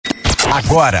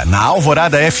Agora, na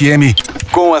Alvorada FM,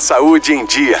 com a saúde em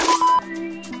dia.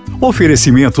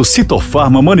 Oferecimento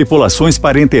Citofarma Manipulações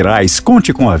Parenterais.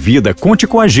 Conte com a vida, conte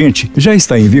com a gente. Já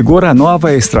está em vigor a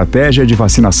nova estratégia de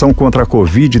vacinação contra a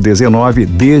Covid-19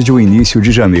 desde o início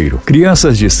de janeiro.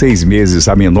 Crianças de 6 meses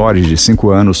a menores de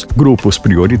 5 anos, grupos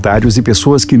prioritários e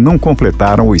pessoas que não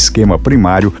completaram o esquema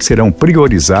primário serão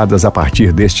priorizadas a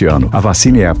partir deste ano. A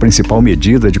vacina é a principal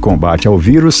medida de combate ao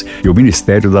vírus e o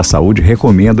Ministério da Saúde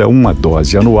recomenda uma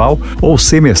dose anual ou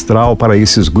semestral para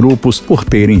esses grupos por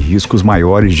terem riscos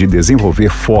maiores de desenvolver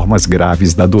formas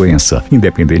graves da doença,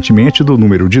 independentemente do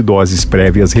número de doses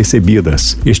prévias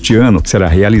recebidas. Este ano será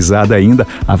realizada ainda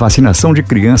a vacinação de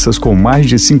crianças com mais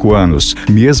de 5 anos,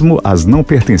 mesmo as não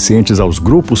pertencentes aos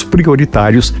grupos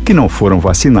prioritários que não foram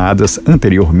vacinadas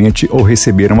anteriormente ou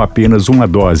receberam apenas uma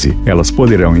dose. Elas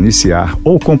poderão iniciar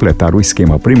ou completar o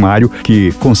esquema primário,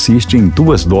 que consiste em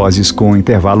 2 doses com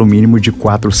intervalo mínimo de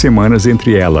 4 semanas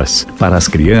entre elas. Para as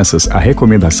crianças, a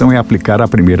recomendação é aplicar a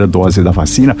primeira dose da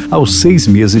vacina aos 6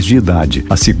 meses de idade,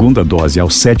 a segunda dose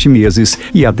aos 7 meses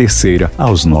e a terceira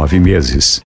aos 9 meses.